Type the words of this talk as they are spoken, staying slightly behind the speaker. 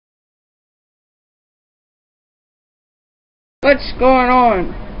What's going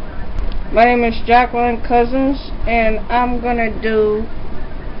on? My name is Jacqueline Cousins, and I'm gonna do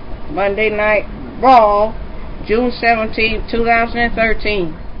Monday Night Raw, June 17,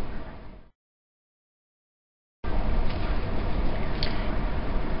 2013.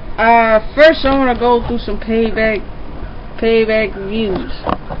 First I want to go through some payback reviews.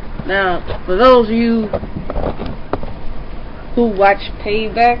 Now, for those of you who watch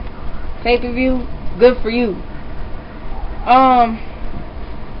pay-per-view, good for you.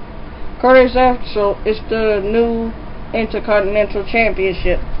 Curtis Axel is the new Intercontinental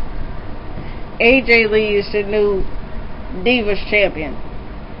Championship. AJ Lee is the new Divas Champion.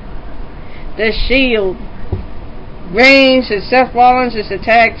 The Shield, Reigns and Seth Rollins is the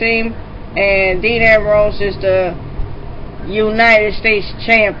tag team, and Dean Ambrose is the United States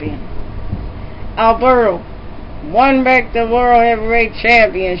Champion. Alberto won back the World Heavyweight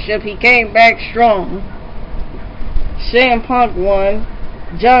Championship. He came back strong. CM Punk won.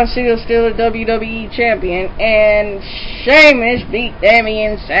 John Cena still the WWE Champion, and Sheamus beat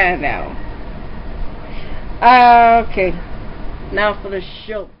Damien Sandow. Okay, now for the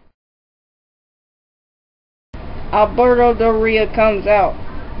show. Alberto Del Rio comes out.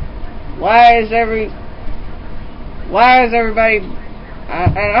 Why is everybody?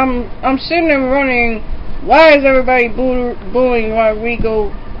 And I'm sitting there wondering, why is everybody booing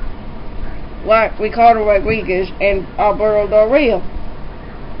Rodrigo? What we call Rodriguez and Alberto Del Rio?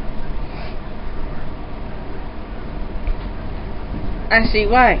 I see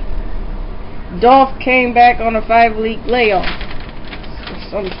why. Dolph came back on a 5-week layoff.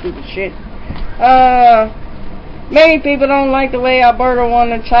 Some stupid shit. Many people don't like the way Alberto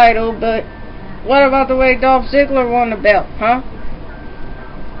won the title, but what about the way Dolph Ziggler won the belt, huh?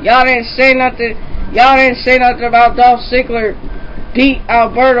 Y'all didn't say nothing about Dolph Ziggler beat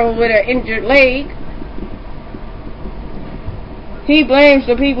Alberto with an injured leg. He blames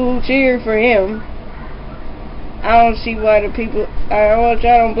the people who cheered for him. I don't see why y'all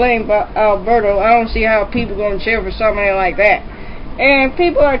don't blame Alberto. I don't see how people gonna cheer for somebody like that. And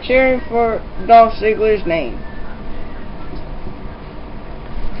people are cheering for Dolph Ziggler's name.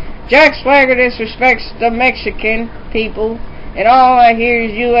 Jack Swagger disrespects the Mexican people, and all I hear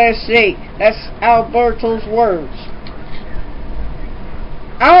is USA. That's Alberto's words.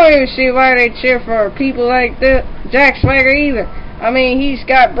 I don't even see why they cheer for people like Jack Swagger either. I mean, he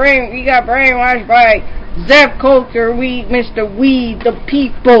got brainwashed by Zeb Coulter, Mr. We the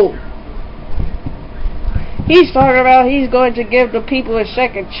People. He's talking about he's going to give the people a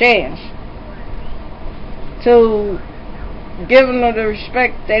second chance to give him the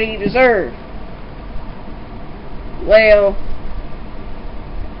respect that he deserves. Well,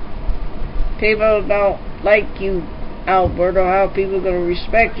 people don't like you, Alberto. How are people going to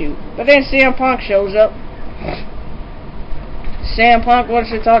respect you? But then CM Punk shows up. CM Punk wants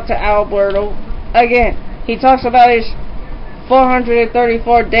to talk to Alberto again. He talks about his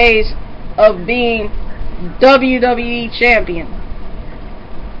 434 days of being WWE Champion.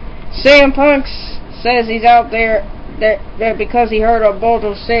 CM Punk says he's out there that because he heard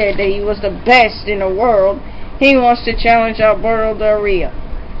Alberto said that he was the best in the world, he wants to challenge Alberto Del Rio.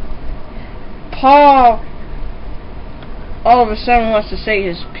 Paul all of a sudden wants to say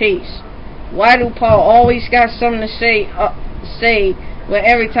his piece. Why do Paul always got something to say when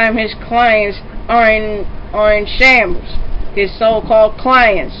every time his clients are in shambles? His so-called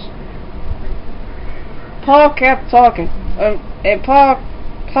clients. Paul kept talking, and Paul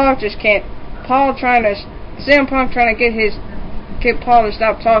just can't. CM Punk trying to get Paul to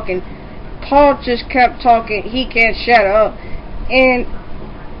stop talking. Paul just kept talking. He can't shut up. And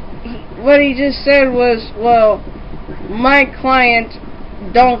what he just said was, well, my client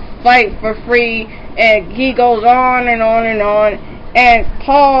don't fight for free, and he goes on and on and on. And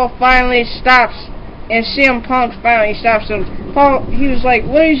Paul finally stops, and CM Punk finally stops him. Paul, he was like,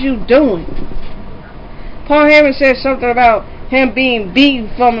 what is you doing? Paul Heyman said something about him being beaten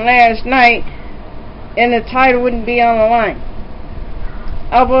from last night, and the title wouldn't be on the line.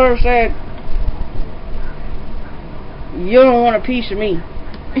 Alberto said, you don't want a piece of me.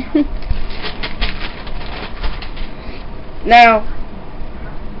 Now,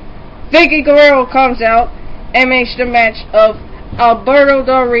 Vicky Guerrero comes out and makes the match of Alberto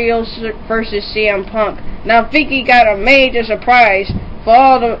Del Rio versus CM Punk. Now, Vicky got a major surprise for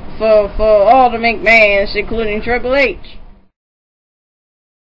all the McMahons, including Triple H.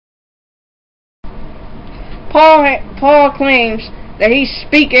 Paul claims that he's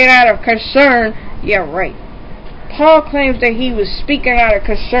speaking out of concern. Yeah, right. Paul claims that he was speaking out of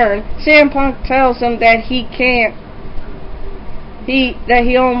concern. CM Punk tells him that he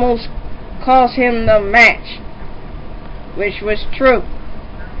almost cost him the match. which was true.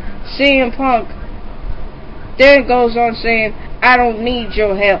 CM Punk then goes on saying, I don't need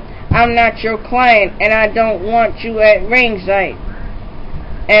your help. I'm not your client, and I don't want you at ringside.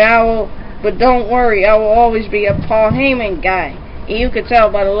 But don't worry, I will always be a Paul Heyman guy. And you can tell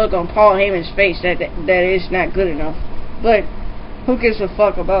by the look on Paul Heyman's face that is not good enough. But who gives a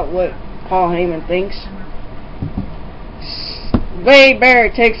fuck about what Paul Heyman thinks? Wade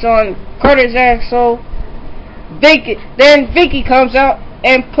Barrett takes on Curtis Axel. Then Vicky comes out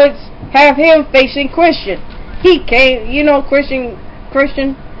and have him facing Christian. He came, Christian.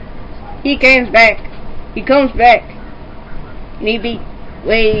 He comes back. And he beat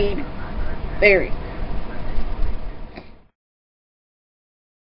Wade Barrett.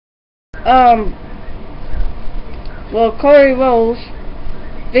 Well, Cody Rhodes,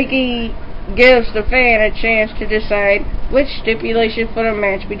 Vicky gives the fan a chance to decide which stipulation for the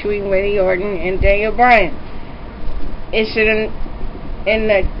match between Randy Orton and Daniel Bryan. It's in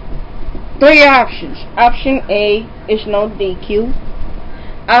the three options. Option A is no DQ.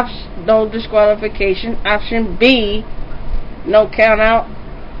 No disqualification. Option B, no count out.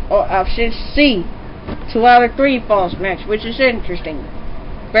 Or option C, 2 out of 3 falls match, which is interesting.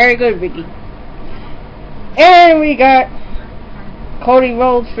 Very good, Vicky. And we got Cody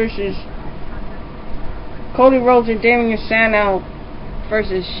Rhodes and Damien Sandow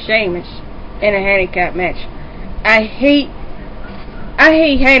versus Sheamus in a handicap match. I hate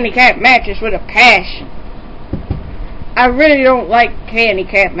handicap matches with a passion. I really don't like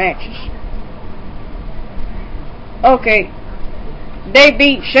handicap matches. Okay, they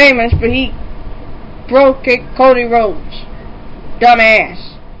beat Sheamus, but he broke kicked Cody Rhodes. Dumbass.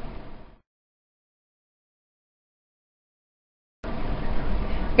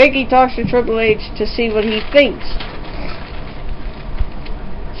 Vicky talks to Triple H to see what he thinks.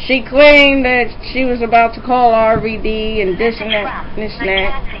 She claimed that she was about to call RVD and this and that, this and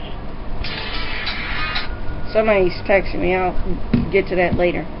that. Somebody's texting me. I'll get to that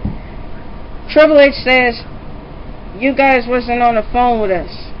later. Triple H says, you guys wasn't on the phone with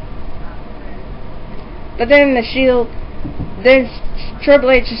us. But then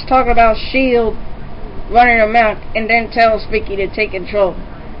Triple H is talking about Shield running amok and then tells Vicky to take control.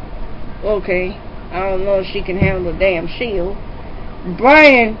 Okay, I don't know if she can handle the damn Shield.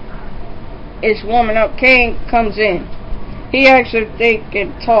 Bryan is warming up. Kane comes in. He asks if they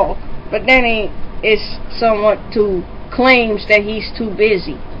can talk, but then he is claims that he's too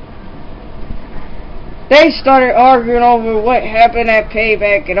busy. They started arguing over what happened at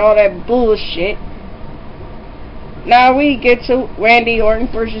Payback and all that bullshit. Now we get to Randy Orton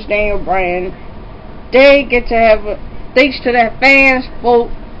versus Daniel Bryan. They get to have, thanks to their fans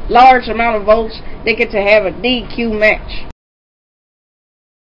vote, large amount of votes, they get to have a DQ match.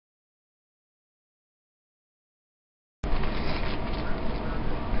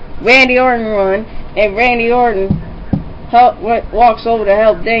 Randy Orton won, and Randy Orton walks over to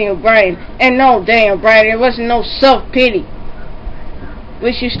help Daniel Bryan. And no, Daniel Bryan, there wasn't no self-pity.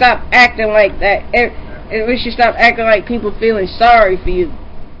 We should stop acting like that. We should stop acting like people feeling sorry for you.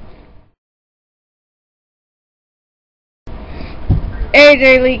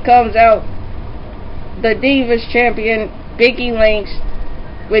 AJ Lee comes out, the Divas champion, Biggie Lynx,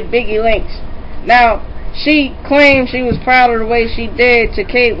 with Biggie Lynx. Now, she claimed she was proud of the way she did to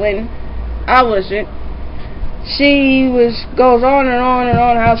Caitlyn. I wasn't. She goes on and on and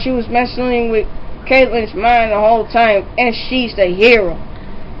on how she was messing with Caitlyn's mind the whole time, and she's the hero.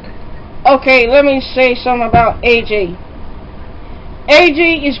 Okay, let me say something about AJ.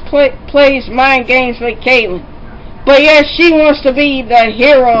 AJ plays mind games with Caitlyn. But yes, she wants to be the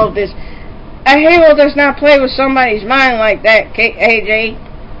hero of this. A hero does not play with somebody's mind like that, AJ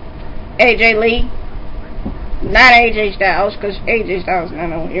Lee. Not AJ Styles, because AJ Styles is not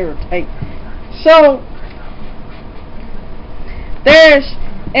no hero type. So,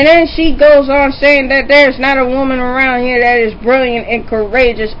 and then she goes on saying that there's not a woman around here that is brilliant and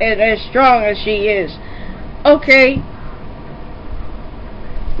courageous and as strong as she is. Okay.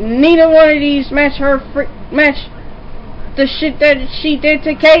 Neither one of these match the shit that she did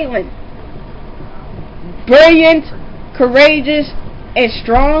to Caitlyn. Brilliant, courageous, and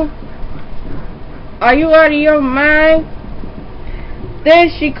strong. Are you out of your mind? Then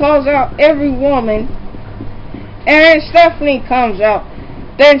she calls out every woman, and then Stephanie comes out.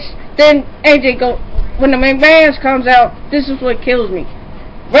 Then AJ goes, when the McMahons comes out, this is what kills me.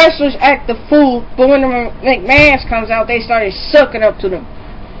 Wrestlers act the fool, but when the McMahons comes out, they started sucking up to them,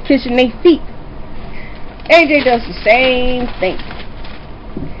 kissing their feet. AJ does the same thing.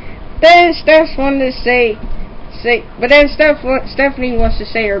 Then Steph wanted to but then Stephanie wants to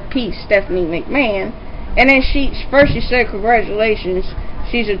say her piece, Stephanie McMahon, And then she said congratulations,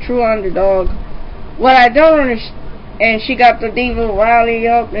 she's a true underdog. What I don't understand, and she got the Diva Riley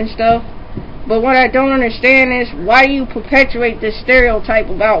up and stuff, but what I don't understand is, why do you perpetuate this stereotype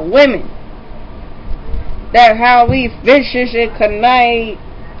about women? That how we vicious and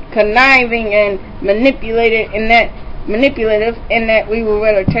conniving and manipulative in that we would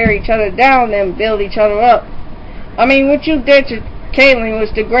rather tear each other down than build each other up. I mean, what you did to Caitlyn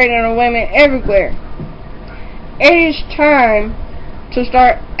was degrading the women everywhere. It is time to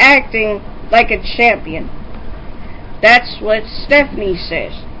start acting like a champion. That's what Stephanie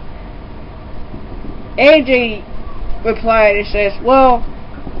says. AJ replied and says, well,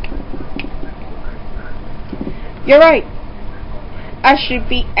 you're right. I should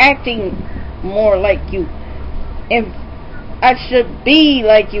be acting more like you. I should be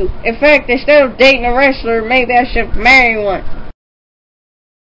like you. In fact, instead of dating a wrestler, maybe I should marry one.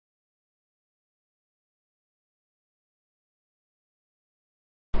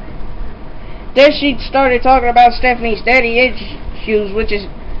 Then she started talking about Stephanie's daddy issues, which is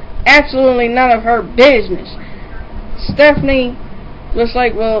absolutely none of her business. Stephanie was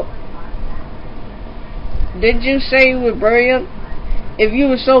like, well, did you say you were brilliant? If you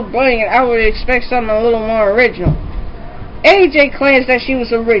were so brilliant, I would expect something a little more original. AJ claims that she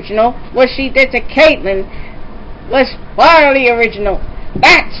was original. What she did to Caitlyn was wildly original.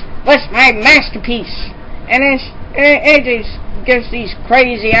 That was my masterpiece. And then AJ gives these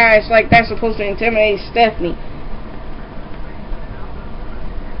crazy eyes like that's supposed to intimidate Stephanie.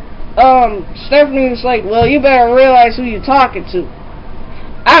 Stephanie was like, well, you better realize who you're talking to.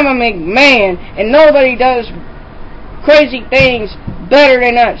 I'm a McMahon, and nobody does crazy things better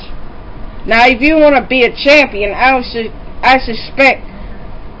than us. Now, if you want to be a champion, I suspect,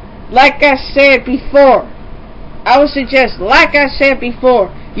 like I said before, I would suggest, like I said before,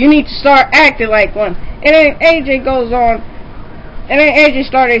 you need to start acting like one. And then AJ goes on, and then AJ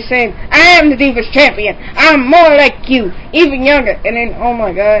started saying, I am the Divas champion. I'm more like you, even younger. And then, oh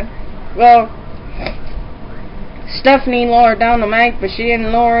my God, well, Stephanie lowered down the mic, but she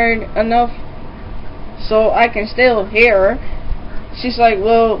didn't lower it enough so I can still hear her. She's like,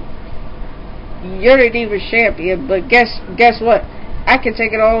 well, you're the Divas champion, but guess what? I can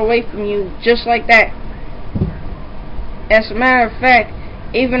take it all away from you just like that. As a matter of fact,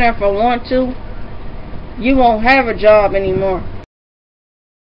 even if I want to, you won't have a job anymore.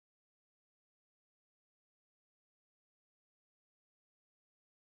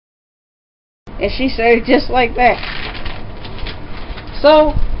 And she said it just like that.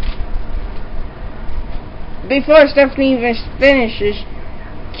 So, before Stephanie even finishes,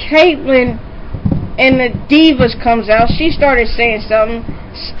 Caitlyn and the Divas comes out. She started saying something.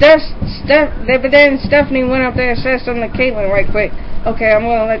 But then Stephanie went up there and said something to Caitlyn right quick. Okay, I'm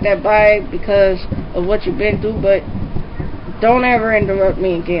gonna let that by because of what you've been through, but don't ever interrupt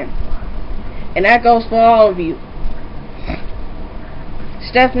me again. And that goes for all of you.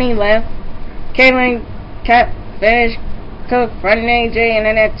 Stephanie left. Caitlyn kept finished confronting AJ and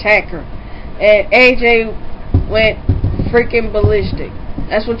then attacked her. And AJ went freaking ballistic.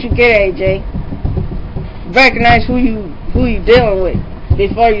 That's what you get, AJ. Recognize who you dealing with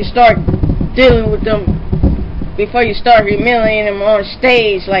before you start dealing with them. Before you start humiliating them on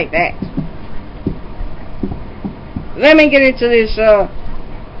stage like that. Let me get into this.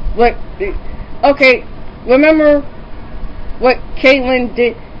 Okay, remember what Caitlyn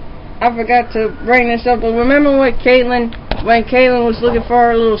did? I forgot to bring this up, but remember what when Caitlyn was looking for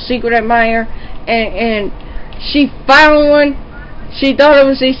her little secret admirer, and she found one. She thought it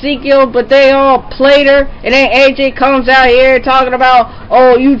was Ezekiel, but they all played her, and then AJ comes out here talking about,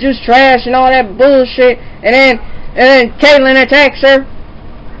 oh, you just trash and all that bullshit, and then Caitlyn attacks her.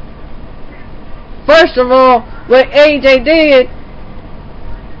 First of all, what AJ did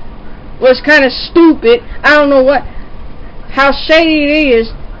was kind of stupid. I don't know how shady it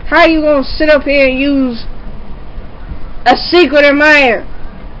is. How you gonna sit up here and use a secret admirer?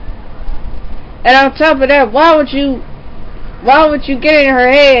 And on top of that, why would you get in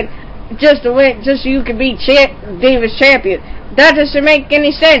her head just so you could be Divas champion? That doesn't make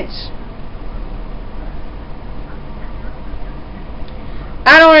any sense.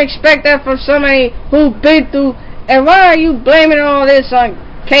 I don't expect that from somebody who's been through. And why are you blaming all this on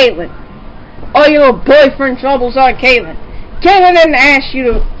Caitlyn? All your boyfriend troubles on Caitlyn. Caitlyn didn't ask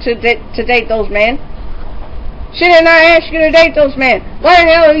you to date those men. She did not ask you to date those men. Why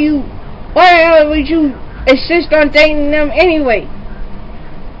the hell would you insist on dating them anyway?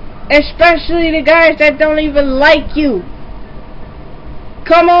 Especially the guys that don't even like you.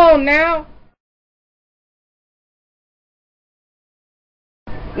 Come on now.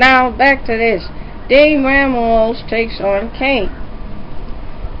 Now back to this. Dean Ramos takes on Kane.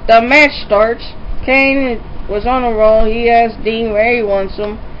 The match starts. Kane was on a roll. He has Dean where he wants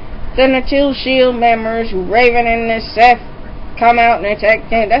him. Then the two Shield members, Raven and Seth, come out and attack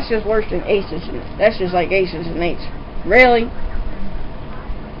Kane. That's just worse than Aces. That's just like Aces and Eights. Really?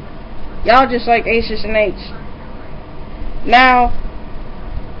 Y'all just like Aces and Eights. Now,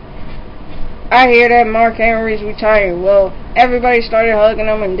 I hear that Mark Henry's retiring. Well, everybody started hugging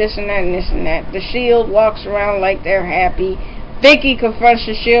him and this and that and this and that. The Shield walks around like they're happy. Vicky confronts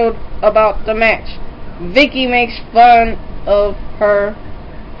the Shield about the match. Vicky makes fun of her.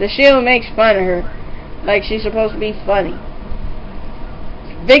 The Shield makes fun of her like she's supposed to be funny.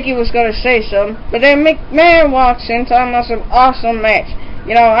 Vicky was going to say something, but then McMahon walks in talking about some awesome match.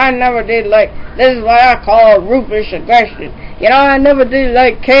 You know, I never did like, this is what I call ruthless aggression. You know, I never did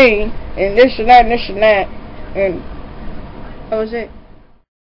like Kane, and this and that and this and that. And that was it.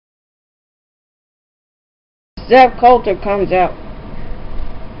 Zeb Coulter comes out.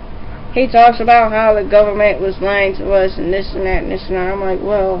 He talks about how the government was lying to us and this and that and this and that. I'm like,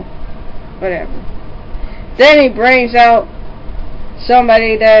 well, whatever. Then he brings out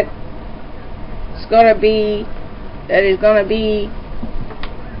somebody that is gonna be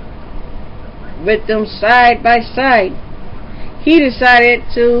with them side by side. He decided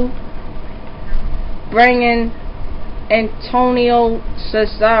to bring in Antonio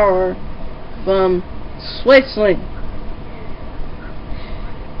Cesaro from Switzerland.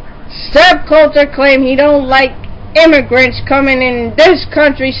 Zeb Coulter claimed he don't like immigrants coming in this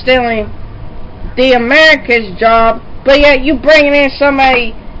country stealing the America's job, but yet you bringing in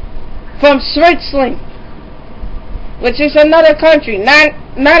somebody from Switzerland, which is another country, not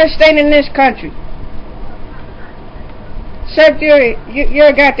a state in this country. Seth, you're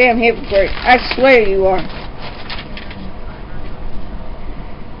a goddamn hypocrite. I swear you are.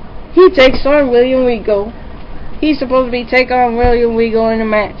 He takes on William Regal. He's supposed to be taking on William Regal in a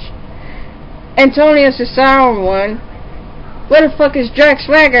match. Antonio Cesaro won. Where the fuck is Jack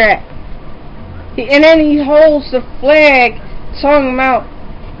Swagger at? And then he holds the flag, talking about,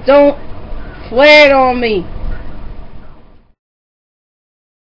 don't flag on me.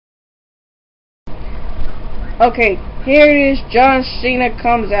 Okay, here it is. John Cena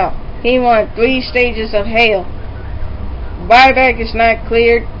comes out. He won 3 stages of hell. Buyback is not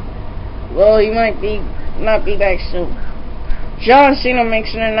cleared. Well, he might not be back soon. John Cena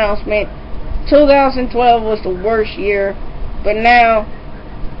makes an announcement. 2012 was the worst year, but now,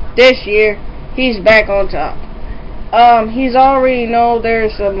 this year, he's back on top. He's already know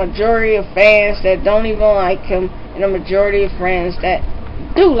there's a majority of fans that don't even like him, and a majority of friends that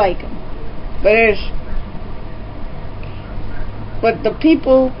do like him. But the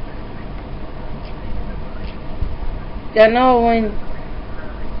people that know when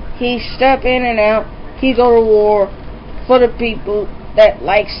he step in and out, he go to war for the people that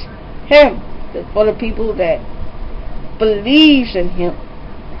likes him, for the people that believes in him.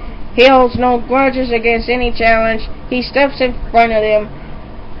 He holds no grudges against any challenge. He steps in front of them,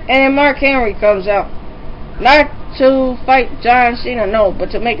 and then Mark Henry comes out. Not to fight John Cena, no, but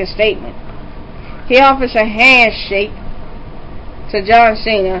to make a statement. He offers a handshake to John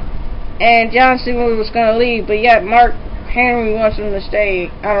Cena, and John Cena was going to leave, but yet Mark Henry wants him to stay.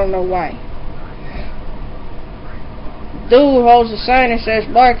 I don't know why. Dude holds a sign that says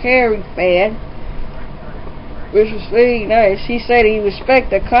Mark Henry fan, which was really nice. He said he respects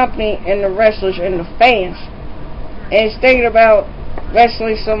the company and the wrestlers and the fans, and he's thinking about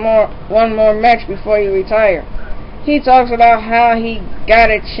wrestling one more match before he retires. He talks about how he got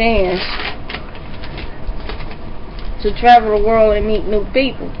a chance to travel the world and meet new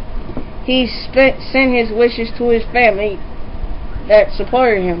people. He sent his wishes to his family that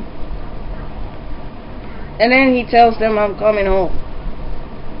supported him. And then he tells them, I'm coming home.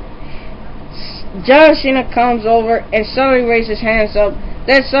 John Cena comes over and suddenly raises his hands up.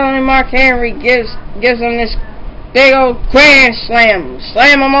 Then suddenly Mark Henry gives him this big old grand slam.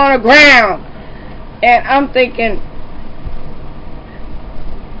 Slam him on the ground. And I'm thinking,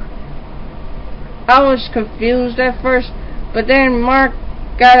 I was confused at first, but then Mark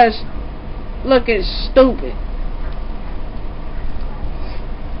got us looking stupid.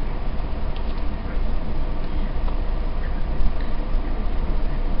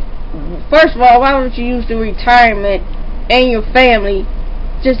 First of all, why would you use the retirement and your family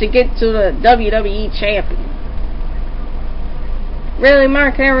just to get to the WWE champion? Really,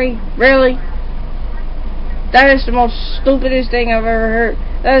 Mark Henry? Really? That is the most stupidest thing I've ever heard.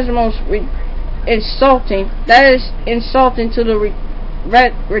 That is the most insulting. That is insulting to the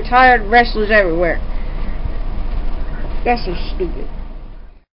retired wrestlers everywhere. That's so stupid.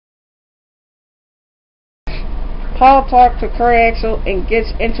 Paul talks to Kurt Axel and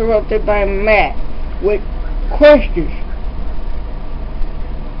gets interrupted by Matt with questions.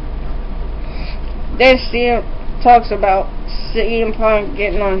 Then CM talks about CM Punk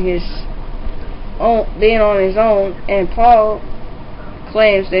getting on his own, being on his own, and Paul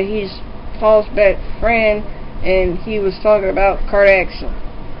claims that he's Paul's best friend, and he was talking about Kurt Axel,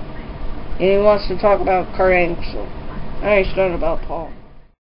 and he wants to talk about Kurt Axel. I ain't starting about Paul.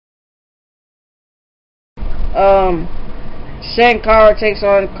 Sin Cara takes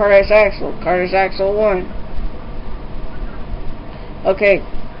on Curtis Axel. Curtis Axel won. Okay,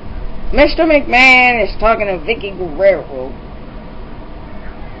 Mr. McMahon is talking to Vicky Guerrero,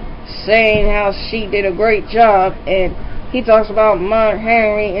 saying how she did a great job, and he talks about Mark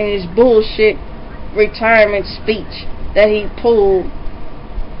Henry and his bullshit retirement speech that he pulled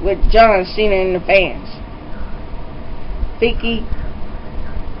with John Cena and the fans. Vicky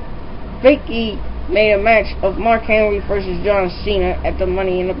made a match of Mark Henry versus John Cena at the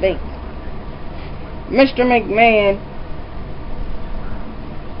Money in the Bank. Mr. McMahon,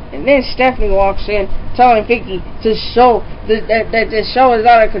 and then Stephanie walks in telling Vicky to show that the show is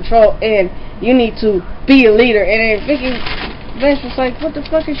out of control and you need to be a leader. And then Vince was like, what the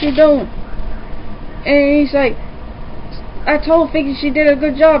fuck is she doing? And he's like, I told Vicky she did a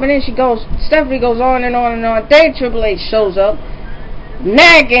good job. And then Stephanie goes on and on and on. Then Triple H shows up,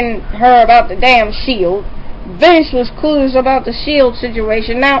 nagging her about the damn Shield. Vince was clueless about the Shield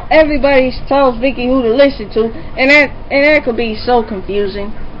situation. Now everybody tells Vicky who to listen to, and that could be so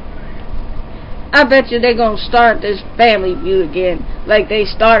confusing. I bet you they're gonna start this Family Feud again, like they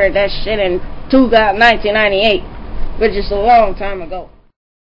started that shit in 1998, which is a long time ago.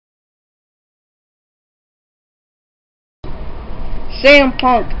 CM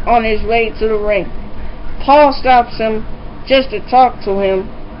Punk on his way to the ring. Paul stops him just to talk to him,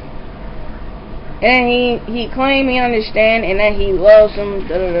 and he claims he understands and that he loves him.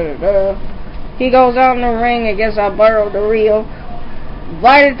 He goes out in the ring against Alberto Del Rio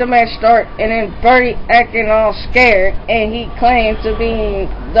right at the match start, and then Bertie acting all scared, and he claims to be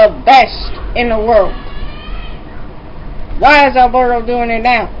the best in the world. Why is Alberto doing it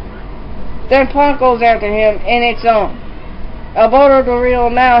now? Then Punk goes after him, and it's on. Alberto Del Rio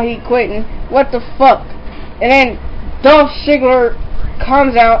now he quitting. What the fuck? And then Dolph Ziggler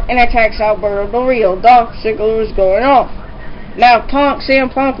comes out and attacks Alberto Del Rio. Dolph Ziggler is going off. Now CM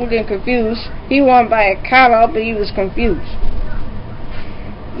Punk was getting confused. He won by a count out, but he was confused.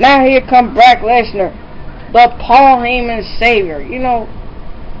 Now here comes Brock Lesnar, the Paul Heyman savior. You know,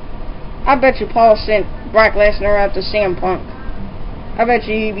 I bet you Paul sent Brock Lesnar after CM Punk. I bet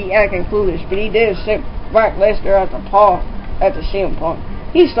you he'd be acting foolish, but he did send Brock Lesnar after CM Punk.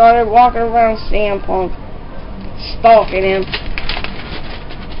 He started walking around CM Punk, stalking him.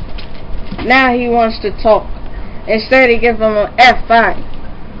 Now he wants to talk. Instead he gives him an F5.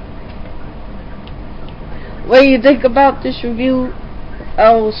 What do you think about this review?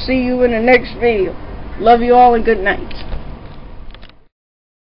 I will see you in the next video. Love you all and good night.